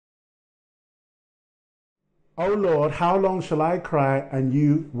O Lord, how long shall I cry and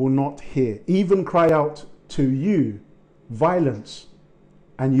you will not hear? Even cry out to you violence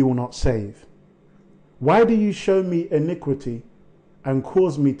and you will not save. Why do you show me iniquity and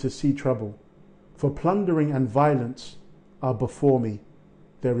cause me to see trouble? For plundering and violence are before me.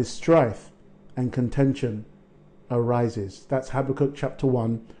 There is strife and contention arises. That's Habakkuk chapter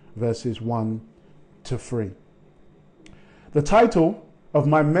 1, verses 1 to 3. The title of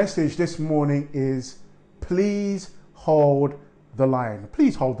my message this morning is Please Hold the Line.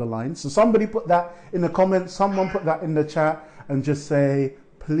 Please hold the line. So somebody put that in the comments, someone put that in the chat and just say,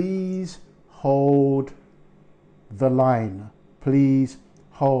 please hold the line. Please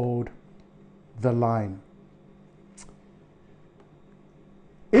hold the line.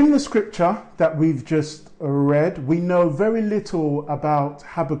 In the scripture that we've just read, we know very little about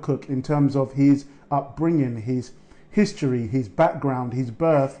Habakkuk in terms of his upbringing, his history, his background, his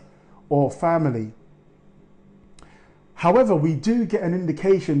birth or family. However, we do get an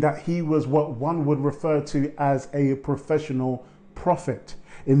indication that he was what one would refer to as a professional prophet,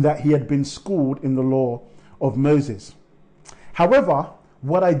 in that he had been schooled in the law of Moses. However,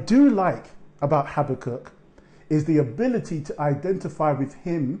 what I do like about Habakkuk is the ability to identify with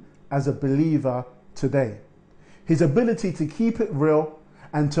him as a believer today. His ability to keep it real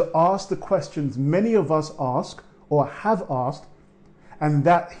and to ask the questions many of us ask or have asked, and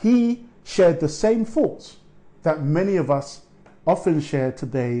that he shared the same thoughts that many of us often share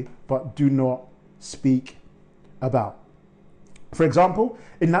today but do not speak about. For example,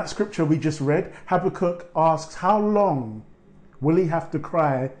 in that scripture we just read, Habakkuk asks, how long will he have to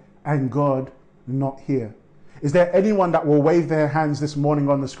cry and God not hear? Is there anyone that will wave their hands this morning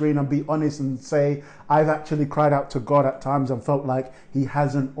on the screen and be honest and say, I've actually cried out to God at times and felt like he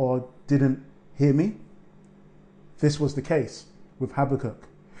hasn't or didn't hear me? This was the case with Habakkuk.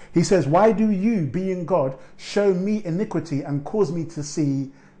 He says, why do you, being God, show me iniquity and cause me to see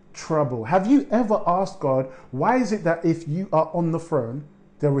trouble? Have you ever asked God, why is it that if you are on the throne,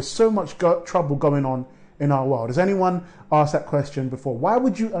 there is so much trouble going on in our world? Has anyone asked that question before? Why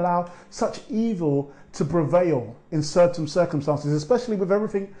would you allow such evil to prevail in certain circumstances, especially with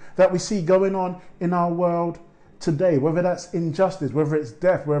everything that we see going on in our world today, whether that's injustice, whether it's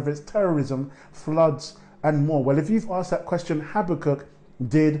death, whether it's terrorism, floods, and more? Well, if you've asked that question, Habakkuk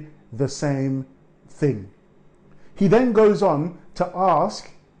did the same thing. He then goes on to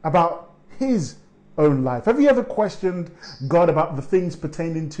ask about his own life. Have you ever questioned God about the things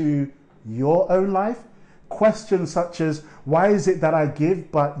pertaining to your own life? Questions such as, why is it that I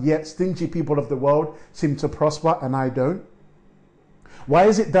give, but yet stingy people of the world seem to prosper and I don't? Why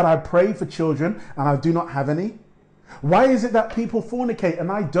is it that I pray for children and I do not have any? Why is it that people fornicate and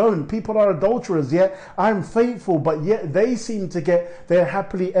I don't? People are adulterers, yet I'm faithful, but yet they seem to get their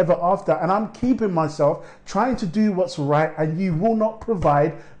happily ever after. And I'm keeping myself, trying to do what's right, and you will not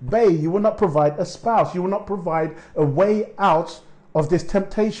provide bail. You will not provide a spouse. You will not provide a way out of this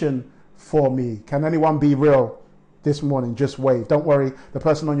temptation for me. Can anyone be real this morning? Just wave. Don't worry, the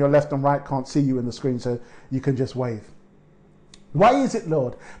person on your left and right can't see you in the screen, so you can just wave. Why is it,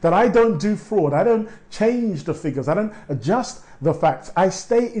 Lord, that I don't do fraud? I don't change the figures. I don't adjust the facts. I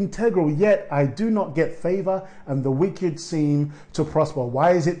stay integral, yet I do not get favor and the wicked seem to prosper.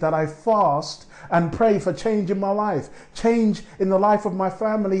 Why is it that I fast and pray for change in my life, change in the life of my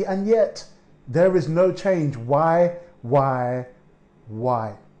family, and yet there is no change? Why?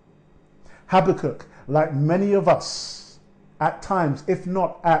 Habakkuk, like many of us, at times, if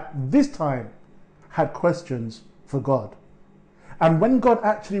not at this time, had questions for God. And when God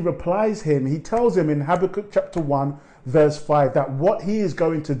actually replies him, he tells him in Habakkuk chapter 1, verse 5, that what he is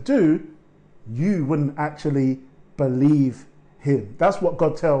going to do, you wouldn't actually believe him. That's what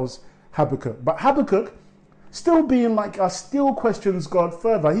God tells Habakkuk. But Habakkuk, still being like us, still questions God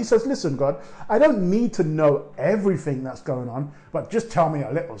further. He says, listen, God, I don't need to know everything that's going on, but just tell me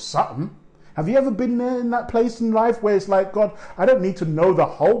a little something. Have you ever been there in that place in life where it's like, God, I don't need to know the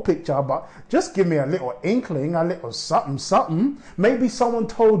whole picture, but just give me a little inkling, a little something. Maybe someone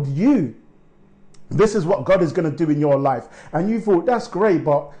told you this is what God is going to do in your life, and you thought, that's great,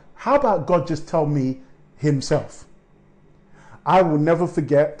 but how about God just tell me himself? I will never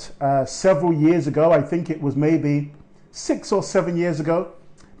forget several years ago, I think it was maybe 6 or 7 years ago,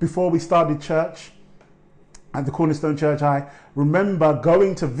 before we started church, at the Cornerstone Church, I remember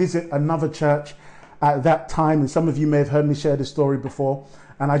going to visit another church at that time, and some of you may have heard me share this story before,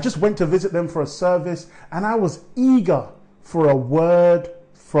 and I just went to visit them for a service, and I was eager for a word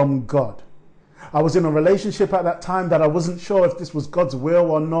from God. I was in a relationship at that time that I wasn't sure if this was God's will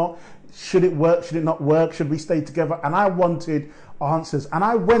or not. Should it work? Should it not work? Should we stay together? And I wanted answers. And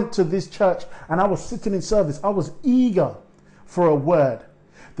I went to this church and I was sitting in service. I was eager for a word.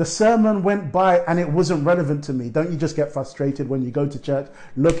 The sermon went by and it wasn't relevant to me. Don't you just get frustrated when you go to church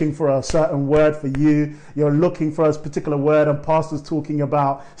looking for a certain word for you? You're looking for a particular word and pastor's talking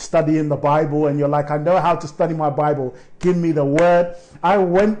about studying the Bible and you're like, I know how to study my Bible. Give me the word. I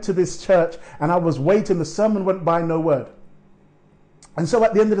went to this church and I was waiting. The sermon went by, no word. And so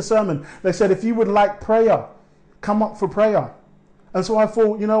at the end of the sermon, they said, if you would like prayer, come up for prayer. And so I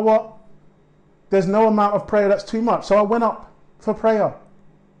thought, you know what? There's no amount of prayer that's too much. So I went up for prayer.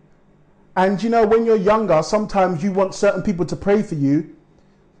 And you know, when you're younger, sometimes you want certain people to pray for you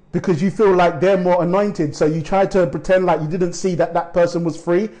because you feel like they're more anointed. So you try to pretend like you didn't see that that person was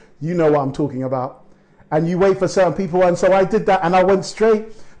free. You know what I'm talking about. And you wait for certain people. And so I did that and I went straight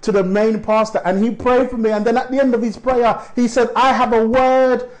to the main pastor and he prayed for me. And then at the end of his prayer, he said, I have a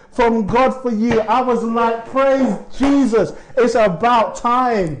word from God for you. I was like, praise Jesus. It's about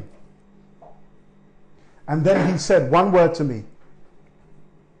time. And then he said one word to me.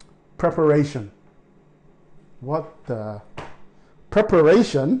 Preparation. What the?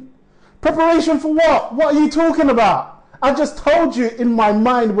 Preparation? Preparation for what? What are you talking about? I just told you in my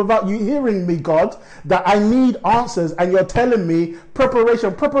mind without you hearing me, God, that I need answers and you're telling me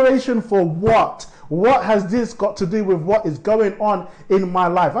preparation. Preparation for what? What has this got to do with what is going on in my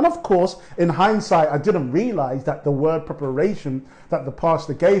life? And of course, in hindsight, I didn't realize that the word preparation that the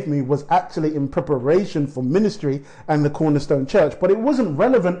pastor gave me was actually in preparation for ministry and the Cornerstone Church. But it wasn't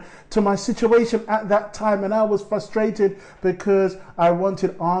relevant to my situation at that time. And I was frustrated because I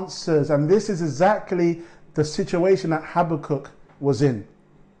wanted answers. And this is exactly the situation that Habakkuk was in.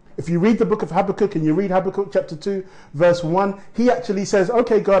 If you read the book of Habakkuk and you read Habakkuk chapter 2, verse 1, he actually says,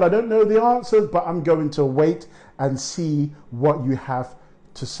 okay, God, I don't know the answers, but I'm going to wait and see what you have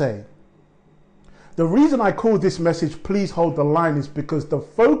to say. The reason I call this message, Please Hold the Line, is because the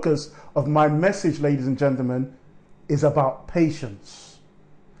focus of my message, ladies and gentlemen, is about patience.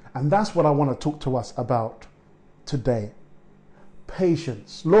 And that's what I want to talk to us about today.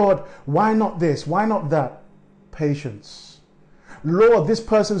 Patience. Lord, why not this? Why not that? Patience. Lord, this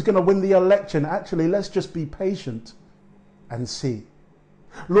person's going to win the election. Actually, let's just be patient and see.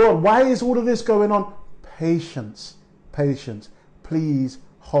 Lord, why is all of this going on? Patience, patience. Please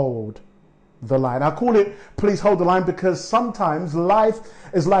hold the line. I call it please hold the line because sometimes life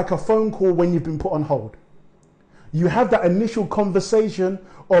is like a phone call when you've been put on hold. You have that initial conversation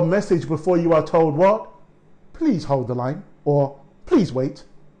or message before you are told what? Please hold the line or please wait.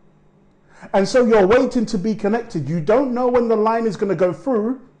 And so you're waiting to be connected. You don't know when the line is going to go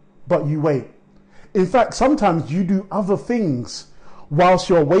through, but you wait. In fact, sometimes you do other things whilst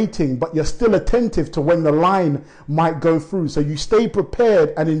you're waiting, but you're still attentive to when the line might go through. So you stay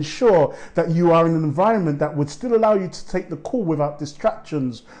prepared and ensure that you are in an environment that would still allow you to take the call without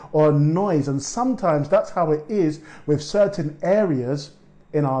distractions or noise. And sometimes that's how it is with certain areas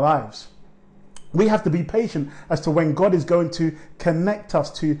in our lives. We have to be patient as to when God is going to connect us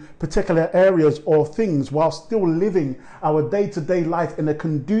to particular areas or things while still living our day-to-day life in a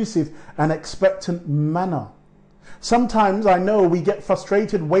conducive and expectant manner. Sometimes I know we get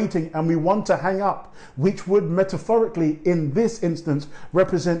frustrated waiting and we want to hang up, which would metaphorically in this instance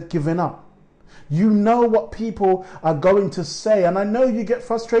represent giving up. You know what people are going to say. And I know you get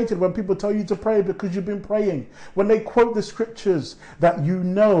frustrated when people tell you to pray because you've been praying. When they quote the scriptures that you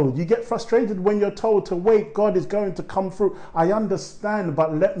know, you get frustrated when you're told to wait. God is going to come through. I understand,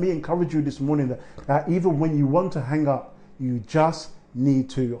 but let me encourage you this morning that even when you want to hang up, you just need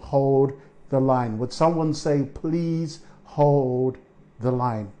to hold the line. Would someone say, please hold the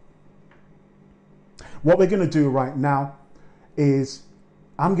line? What we're going to do right now is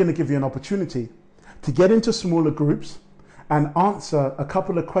I'm going to give you an opportunity to get into smaller groups and answer a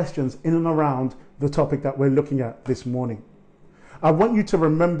couple of questions in and around the topic that we're looking at this morning. I want you to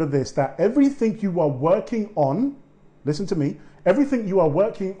remember this, that everything you are working on, listen to me, everything you are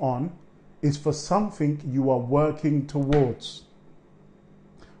working on is for something you are working towards.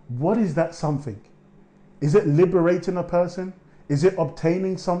 What is that something? Is it liberating a person? Is it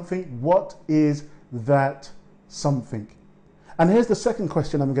obtaining something? What is that something? And here's the second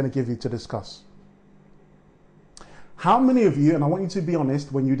question I'm going to give you to discuss. How many of you, and I want you to be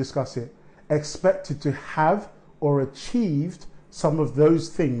honest when you discuss it, expected to have or achieved some of those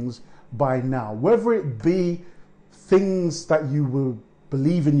things by now? Whether it be things that you will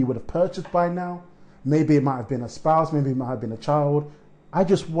believe in you would have purchased by now, maybe it might have been a spouse, maybe it might have been a child. I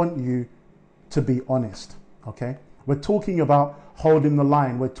just want you to be honest, okay? We're talking about holding the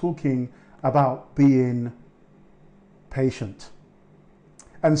line. We're talking about being patient.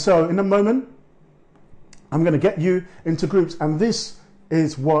 And so in a moment, I'm going to get you into groups, and this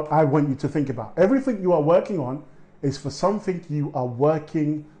is what I want you to think about. Everything you are working on is for something you are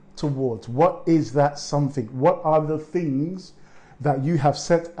working towards. What is that something? What are the things that you have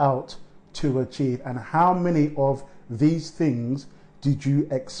set out to achieve, and how many of these things did you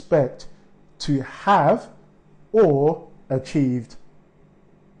expect to have or achieved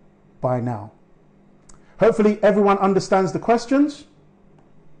by now? Hopefully everyone understands the questions.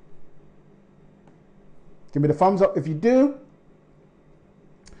 Give me the thumbs up if you do.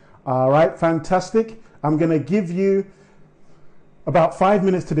 All right, fantastic. I'm going to give you about 5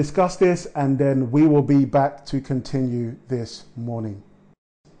 minutes to discuss this, and then we will be back to continue this morning.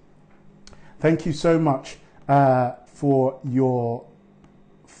 Thank you so much for your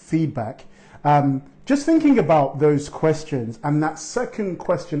feedback. Just thinking about those questions, and that second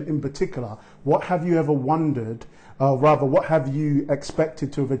question in particular, what have you ever wondered, what have you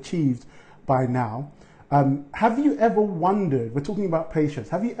expected to have achieved by now? Have you ever wondered, we're talking about patience,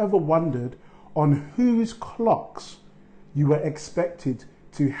 have you ever wondered on whose clocks you were expected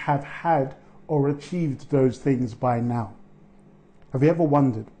to have had or achieved those things by now? Have you ever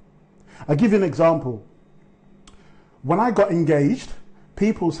wondered? I'll give you an example. When I got engaged,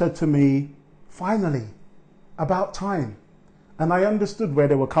 people said to me, finally, about time. And I understood where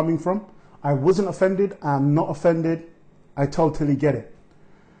they were coming from. I wasn't offended. I'm not offended. I totally get it.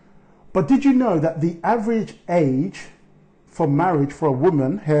 But did you know that the average age for marriage for a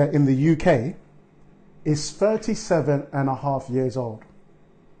woman here in the UK is 37 and a half years old?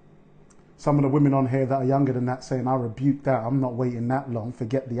 Some of the women on here that are younger than that saying, I rebuke that. I'm not waiting that long.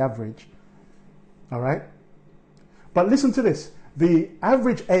 Forget the average. All right. But listen to this. The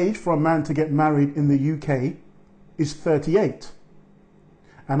average age for a man to get married in the UK is 38.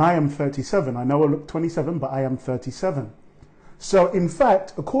 And I am 37. I know I look 27, but I am 37. So in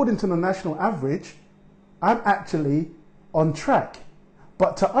fact, according to the national average, I'm actually on track.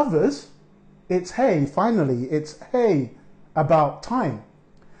 But to others, it's hey, finally, it's hey, about time.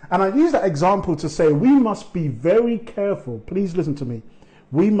 And I use that example to say we must be very careful. Please listen to me.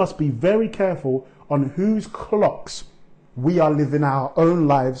 We must be very careful on whose clocks we are living our own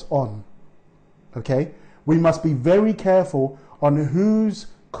lives on. Okay? We must be very careful on whose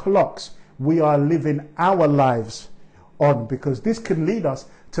clocks we are living our lives on, because this can lead us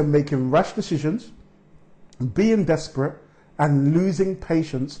to making rash decisions, being desperate, and losing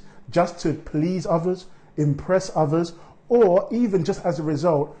patience just to please others, impress others, or even just as a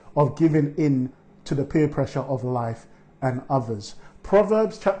result of giving in to the peer pressure of life and others.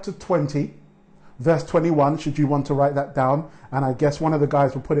 Proverbs chapter 20, verse 21, should you want to write that down, and I guess one of the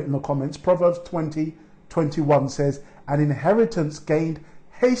guys will put it in the comments. Proverbs 20:21 says, an inheritance gained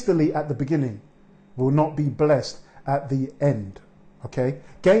hastily at the beginning will not be blessed at the end. Okay?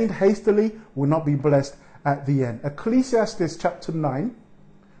 Gained hastily will not be blessed at the end. Ecclesiastes chapter 9,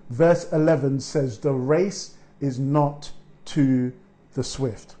 verse 11 says, the race is not to the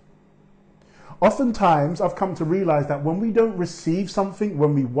swift. Oftentimes, I've come to realize that when we don't receive something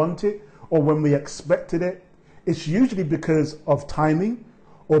when we want it or when we expected it, it's usually because of timing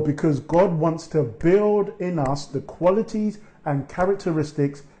or because God wants to build in us the qualities and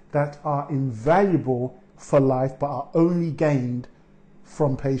characteristics that are invaluable for life but are only gained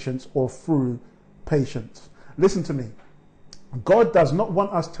from patience or through patience. Listen to me. God does not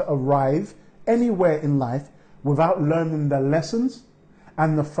want us to arrive anywhere in life without learning the lessons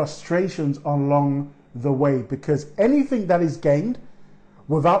and the frustrations along the way, because anything that is gained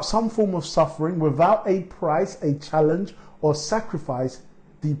without some form of suffering, without a price, a challenge, or sacrifice,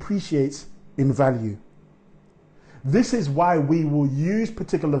 depreciates in value. This is why we will use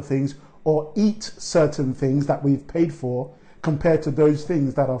particular things or eat certain things that we've paid for compared to those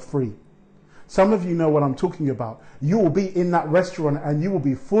things that are free. Some of you know what I'm talking about. You will be in that restaurant and you will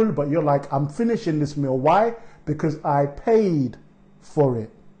be full, but you're like, I'm finishing this meal. Why? Because I paid for it.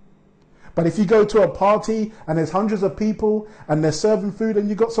 But if you go to a party and there's hundreds of people and they're serving food and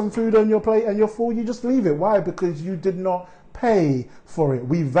you got some food on your plate and you're full, you just leave it. Why? Because you did not pay for it.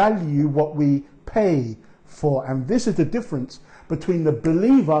 We value what we pay for. And this is the difference between the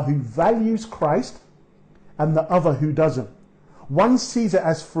believer who values Christ and the other who doesn't. One sees it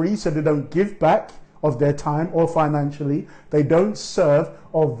as free, so they don't give back of their time or financially. They don't serve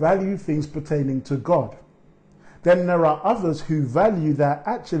or value things pertaining to God. Then there are others who value that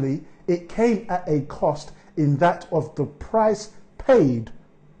actually it came at a cost in that of the price paid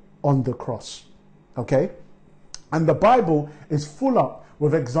on the cross. Okay? And the Bible is full up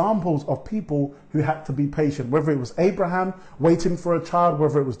with examples of people who had to be patient, whether it was Abraham waiting for a child,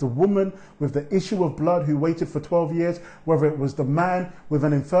 whether it was the woman with the issue of blood who waited for 12 years, whether it was the man with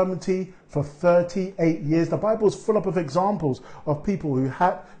an infirmity for 38 years. The Bible is full up of examples of people who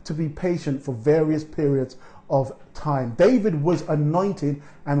had to be patient for various periods of time. David was anointed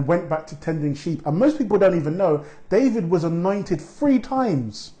and went back to tending sheep. And most people don't even know David was anointed 3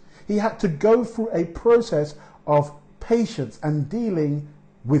 times. He had to go through a process of patience and dealing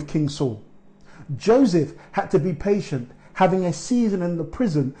with King Saul. Joseph had to be patient, having a season in the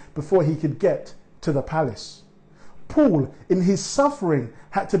prison before he could get to the palace. Paul, in his suffering,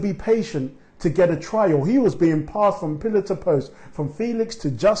 had to be patient to get a trial. He was being passed from pillar to post, from Felix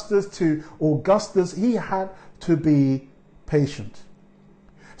to Justus to Augustus. He had to be patient.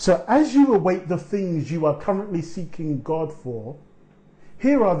 So as you await the things you are currently seeking God for,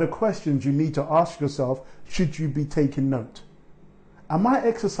 here are the questions you need to ask yourself should you be taking note. Am I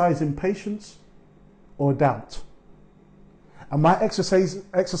exercising patience or doubt? Am I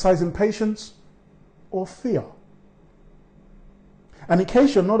exercising patience or fear? And in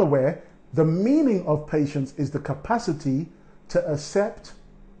case you're not aware, the meaning of patience is the capacity to accept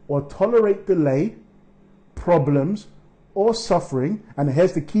or tolerate delay, problems, or suffering, and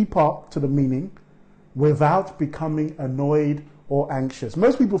here's the key part to the meaning, without becoming annoyed or anxious.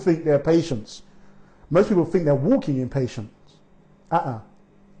 Most people think they're patient. Most people think they're walking in patience.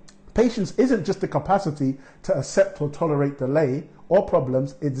 Patience isn't just the capacity to accept or tolerate delay or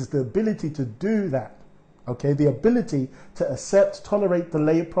problems, it's the ability to do that. Okay, the ability to accept, tolerate,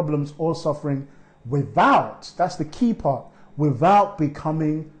 delay, problems, or suffering without, that's the key part, without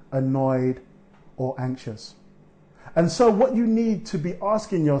becoming annoyed or anxious. And so what you need to be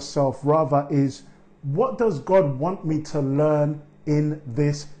asking yourself rather is, what does God want me to learn in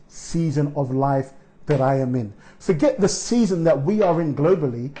this season of life that I am in? Forget the season that we are in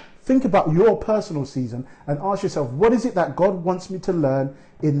globally. Think about your personal season and ask yourself, what is it that God wants me to learn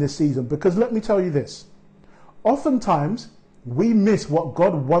in this season? Because let me tell you this. Oftentimes, we miss what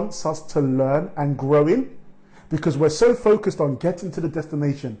God wants us to learn and grow in because we're so focused on getting to the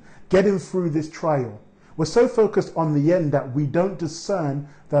destination, getting through this trial. We're so focused on the end that we don't discern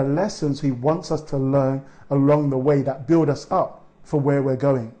the lessons He wants us to learn along the way that build us up for where we're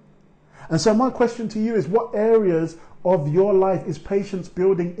going. And so my question to you is, what areas of your life is patience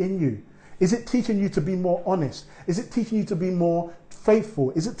building in you? Is it teaching you to be more honest? Is it teaching you to be more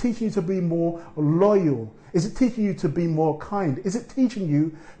faithful? Is it teaching you to be more loyal? Is it teaching you to be more kind? Is it teaching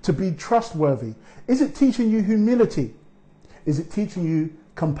you to be trustworthy? Is it teaching you humility? Is it teaching you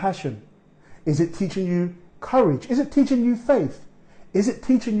compassion? Is it teaching you courage? Is it teaching you faith? Is it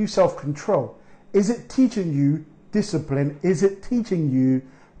teaching you self-control? Is it teaching you discipline? Is it teaching you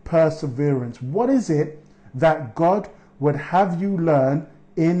perseverance? What is it that God would have you learn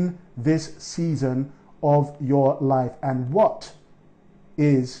in this season of your life? And what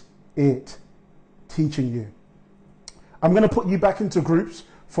is it teaching you? I'm going to put you back into groups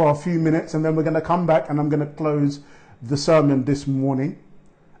for a few minutes and then we're going to come back and I'm going to close the sermon this morning.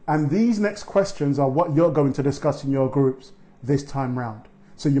 And these next questions are what you're going to discuss in your groups this time round.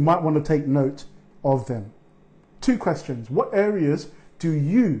 So you might want to take note of them. 2 questions. What areas do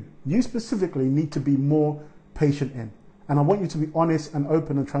you specifically need to be more patient in? And I want you to be honest and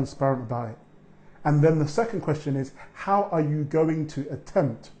open and transparent about it. And then the second question is, how are you going to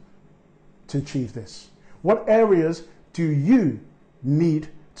attempt to achieve this? What areas do you need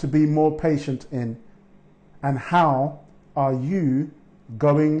to be more patient in? And how are you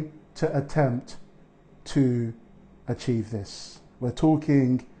going to attempt to achieve this? We're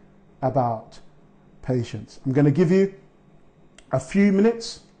talking about patience. I'm going to give you a few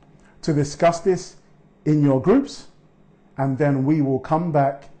minutes to discuss this in your groups, and then we will come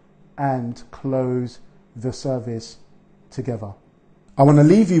back and close the service together. I want to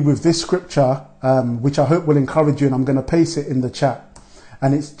leave you with this scripture, which I hope will encourage you, and I'm going to paste it in the chat.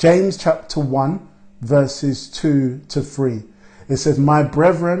 And it's James chapter 1, verses 2 to 3. It says, "My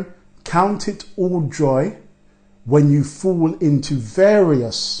brethren, count it all joy when you fall into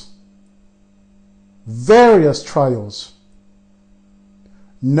various trials,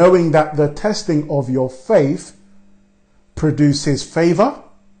 knowing that the testing of your faith produces favor."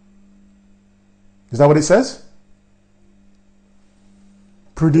 Is that what it says?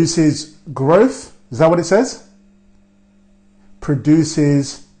 Produces growth. Is that what it says?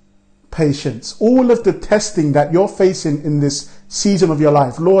 Produces patience. All of the testing that you're facing in this season of your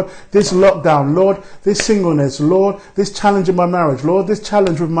life, Lord, this lockdown, Lord, this singleness, Lord, this challenge in my marriage, Lord, this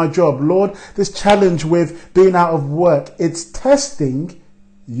challenge with my job, Lord, this challenge with being out of work, it's testing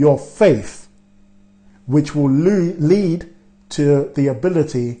your faith, which will lead to the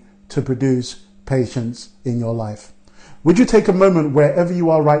ability to produce patience in your life. Would you take a moment wherever you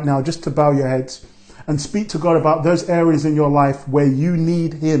are right now just to bow your heads and speak to God about those areas in your life where you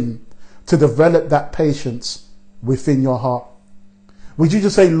need him to develop that patience within your heart? Would you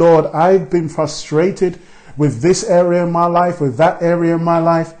just say, Lord, I've been frustrated with this area in my life, with that area in my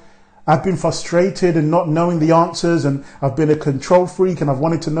life. I've been frustrated and not knowing the answers, and I've been a control freak and I've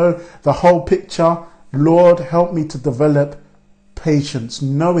wanted to know the whole picture. Lord, help me to develop patience,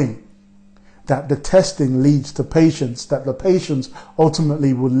 knowing that the testing leads to patience, that the patience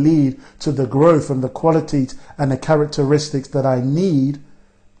ultimately will lead to the growth and the qualities and the characteristics that I need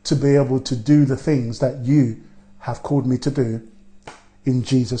to be able to do the things that you have called me to do. In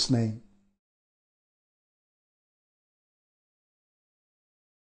Jesus' name.